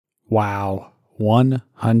Wow,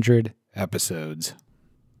 100 episodes.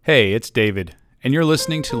 Hey, it's David, and you're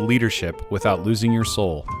listening to Leadership Without Losing Your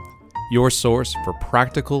Soul, your source for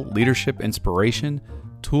practical leadership inspiration,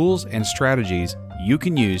 tools, and strategies you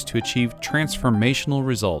can use to achieve transformational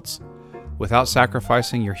results without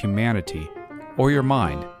sacrificing your humanity or your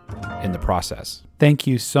mind in the process. Thank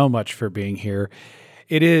you so much for being here.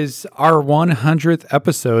 It is our 100th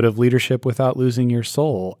episode of Leadership Without Losing Your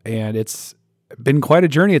Soul, and it's been quite a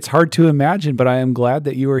journey. It's hard to imagine, but I am glad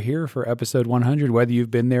that you are here for episode 100, whether you've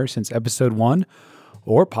been there since episode 1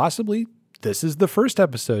 or possibly this is the first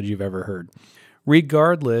episode you've ever heard.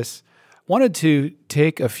 Regardless, wanted to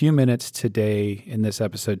take a few minutes today in this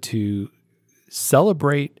episode to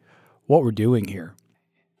celebrate what we're doing here.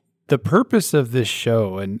 The purpose of this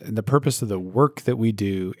show and the purpose of the work that we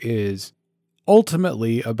do is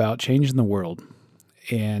ultimately about changing the world.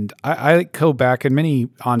 And I go back in many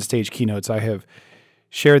onstage keynotes, I have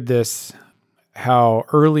shared this, how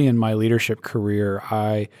early in my leadership career,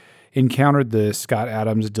 I encountered the Scott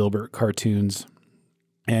Adams Dilbert cartoons.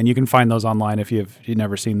 And you can find those online if you've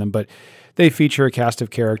never seen them, but they feature a cast of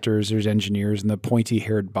characters. There's engineers and the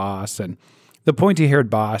pointy-haired boss. And the pointy-haired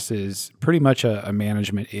boss is pretty much a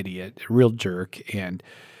management idiot, a real jerk, and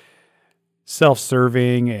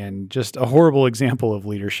self-serving, and just a horrible example of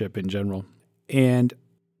leadership in general. And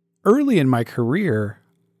early in my career,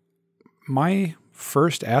 my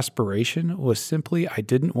first aspiration was simply I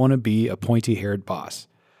didn't want to be a pointy-haired boss.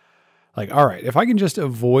 Like, all right, if I can just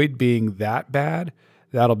avoid being that bad,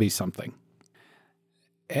 that'll be something.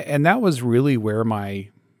 And that was really where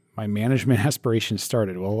my management aspirations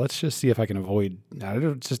started. Well, let's just see if I can avoid, I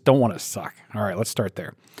just don't want to suck. All right, let's start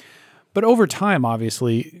there. But over time,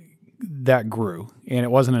 obviously, that grew, and it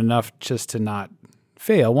wasn't enough just to not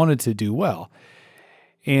fail. I wanted to do well.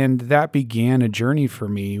 And that began a journey for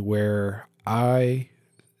me where I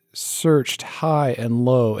searched high and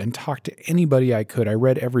low and talked to anybody I could. I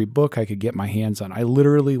read every book I could get my hands on. I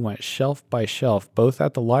literally went shelf by shelf, both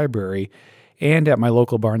at the library and at my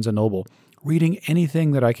local Barnes & Noble, reading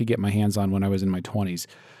anything that I could get my hands on when I was in my 20s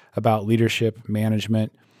about leadership,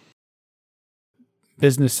 management,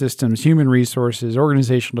 business systems, human resources,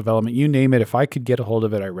 organizational development, you name it. If I could get a hold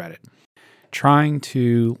of it, I read it, trying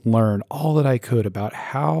to learn all that I could about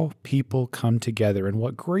how people come together and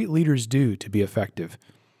what great leaders do to be effective.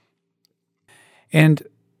 And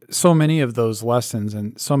so many of those lessons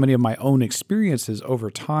and so many of my own experiences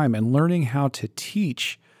over time and learning how to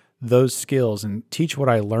teach those skills and teach what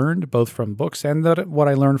I learned both from books and what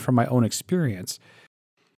I learned from my own experience.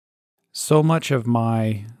 So much of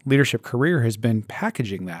my leadership career has been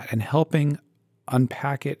packaging that and helping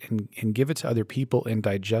unpack it and give it to other people in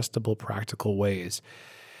digestible, practical ways.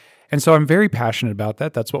 And so I'm very passionate about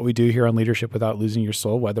that. That's what we do here on Leadership Without Losing Your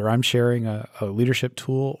Soul, whether I'm sharing a leadership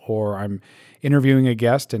tool or I'm interviewing a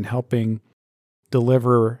guest and helping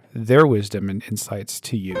deliver their wisdom and insights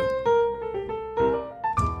to you.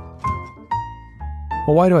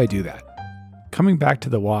 Well, why do I do that? Coming back to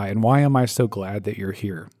the why, and why am I so glad that you're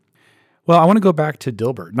here? Well, I want to go back to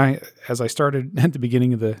Dilbert. And as I started at the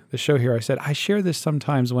beginning of the show here, I said, I share this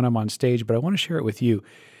sometimes when I'm on stage, but I want to share it with you,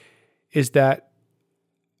 is that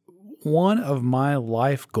one of my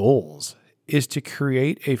life goals is to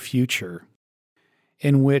create a future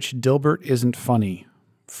in which Dilbert isn't funny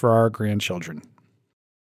for our grandchildren.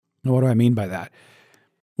 Now, what do I mean by that?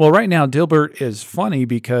 Well, right now, Dilbert is funny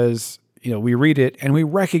because, we read it and we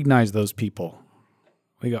recognize those people.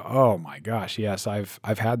 We go, oh my gosh, yes, I've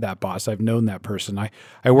had that boss. I've known that person.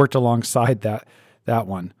 I worked alongside that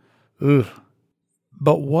one. Ugh.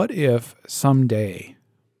 But what if someday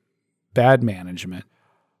bad management,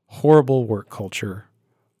 horrible work culture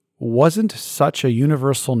wasn't such a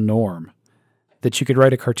universal norm that you could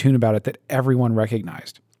write a cartoon about it that everyone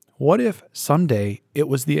recognized? What if someday it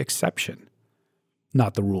was the exception,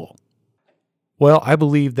 not the rule? Well, I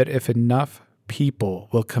believe that if enough people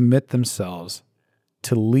will commit themselves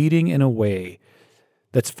to leading in a way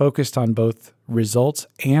that's focused on both results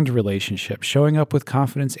and relationships, showing up with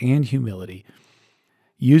confidence and humility,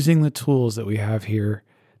 using the tools that we have here,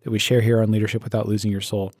 that we share here on Leadership Without Losing Your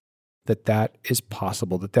Soul, that is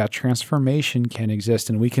possible, that transformation can exist,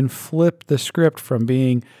 and we can flip the script from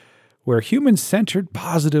being where human-centered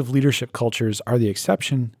positive leadership cultures are the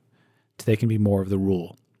exception to they can be more of the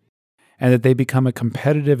rule, and that they become a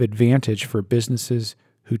competitive advantage for businesses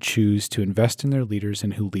who choose to invest in their leaders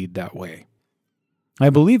and who lead that way.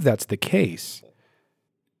 I believe that's the case,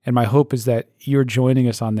 and my hope is that you're joining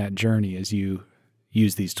us on that journey as you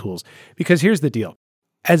use these tools. Because here's the deal.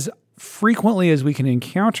 As frequently as we can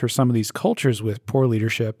encounter some of these cultures with poor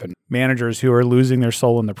leadership and managers who are losing their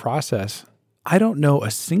soul in the process, I don't know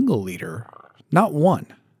a single leader, not one,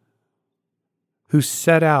 who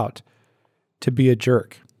set out to be a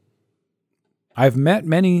jerk. I've met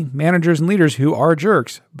many managers and leaders who are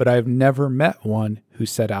jerks, but I've never met one who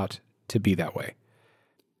set out to be that way,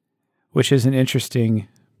 which is an interesting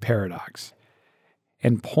paradox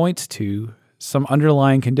and points to some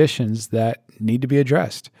underlying conditions that need to be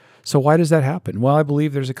addressed. So why does that happen? Well, I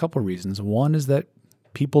believe there's a couple reasons. One is that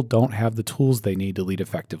people don't have the tools they need to lead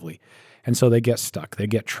effectively. And so they get stuck, they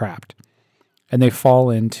get trapped, and they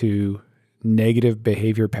fall into negative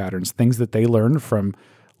behavior patterns, things that they learned from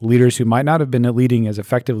leaders who might not have been leading as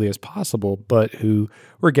effectively as possible, but who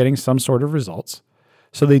were getting some sort of results.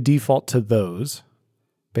 So they default to those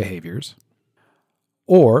behaviors,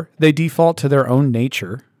 or they default to their own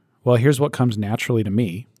nature. Well, here's what comes naturally to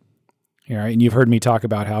me. All right, and you've heard me talk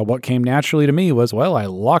about how what came naturally to me was, well, I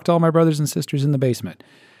locked all my brothers and sisters in the basement.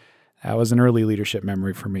 That was an early leadership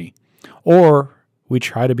memory for me. Or we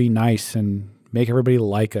try to be nice and make everybody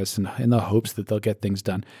like us in the hopes that they'll get things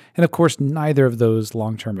done. And of course, neither of those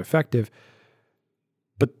long-term effective,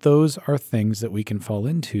 but those are things that we can fall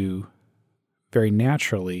into very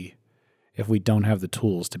naturally if we don't have the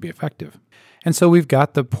tools to be effective. And so we've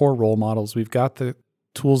got the poor role models. We've got the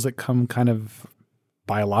tools that come kind of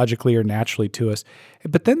biologically or naturally to us.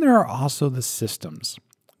 But then there are also the systems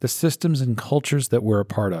and cultures that we're a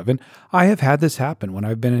part of. And I have had this happen when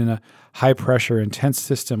I've been in a high pressure, intense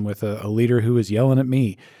system with a leader who is yelling at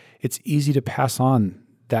me. It's easy to pass on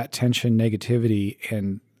that tension, negativity,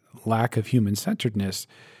 and lack of human-centeredness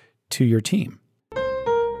to your team.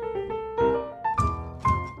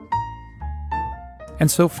 And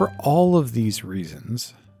so for all of these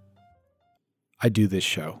reasons, I do this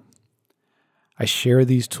show. I share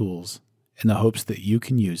these tools in the hopes that you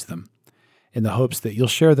can use them, in the hopes that you'll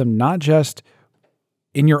share them not just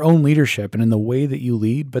in your own leadership and in the way that you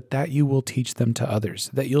lead, but that you will teach them to others,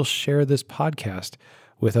 that you'll share this podcast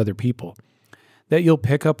with other people, that you'll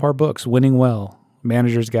pick up our books, Winning Well,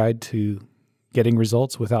 Manager's Guide to Getting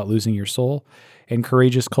Results Without Losing Your Soul, and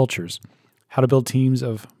Courageous Cultures, How to Build Teams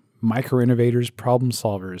of Micro-Innovators, Problem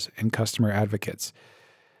Solvers, and Customer Advocates,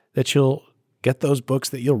 that you'll get those books,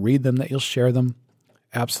 that you'll read them, that you'll share them.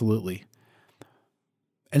 Absolutely.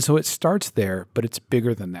 And so it starts there, but it's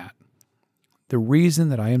bigger than that. The reason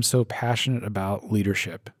that I am so passionate about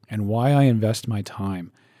leadership and why I invest my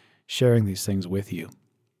time sharing these things with you,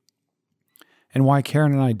 and why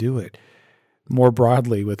Karen and I do it more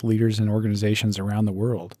broadly with leaders and organizations around the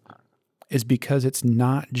world, is because it's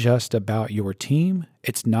not just about your team.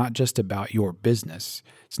 It's not just about your business.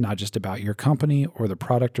 It's not just about your company or the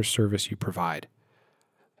product or service you provide.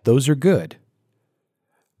 Those are good.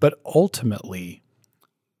 But ultimately,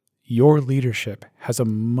 your leadership has a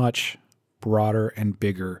much broader and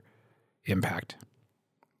bigger impact.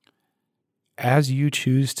 As you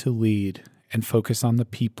choose to lead and focus on the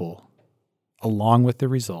people along with the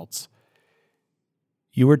results,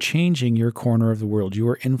 you are changing your corner of the world. You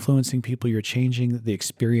are influencing people. You're changing the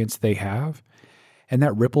experience they have, and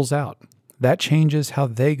that ripples out. That changes how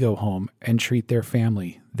they go home and treat their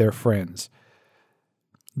family, their friends,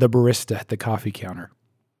 the barista at the coffee counter.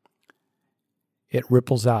 It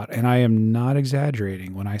ripples out, and I am not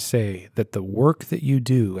exaggerating when I say that the work that you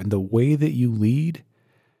do and the way that you lead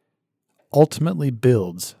ultimately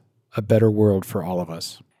builds a better world for all of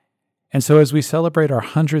us. And so as we celebrate our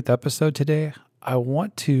 100th episode today, I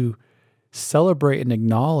want to celebrate and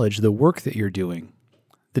acknowledge the work that you're doing,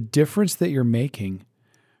 the difference that you're making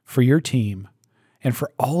for your team and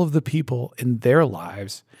for all of the people in their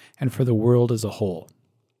lives and for the world as a whole.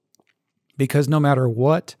 Because no matter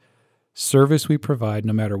what service we provide,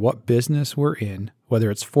 no matter what business we're in, whether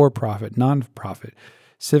it's for-profit, non-profit,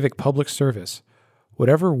 civic, public service,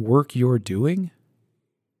 whatever work you're doing,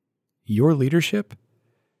 your leadership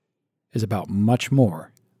is about much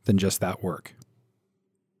more than just that work.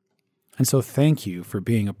 And so thank you for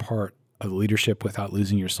being a part of the Leadership Without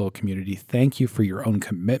Losing Your Soul community. Thank you for your own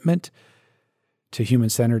commitment to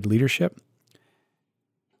human-centered leadership.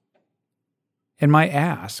 And my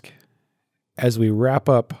ask, as we wrap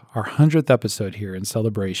up our 100th episode here in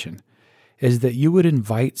celebration, is that you would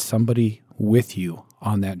invite somebody with you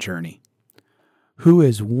on that journey. Who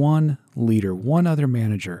is one leader, one other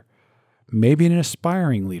manager, maybe an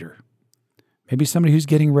aspiring leader, maybe somebody who's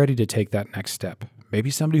getting ready to take that next step, maybe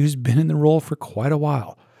somebody who's been in the role for quite a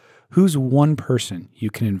while. Who's one person you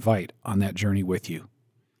can invite on that journey with you?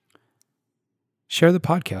 Share the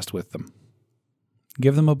podcast with them.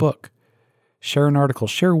 Give them a book. Share an article.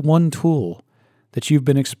 Share one tool that you've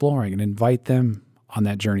been exploring and invite them on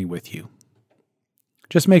that journey with you.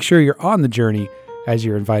 Just make sure you're on the journey as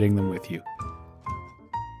you're inviting them with you.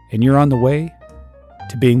 and you're on the way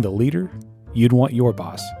to being the leader you'd want your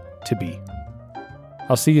boss to be.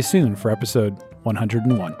 I'll see you soon for episode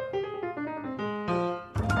 101.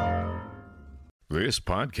 This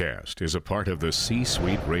podcast is a part of the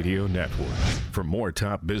C-Suite Radio Network. For more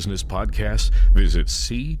top business podcasts, visit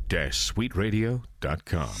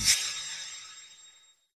c-suiteradio.com.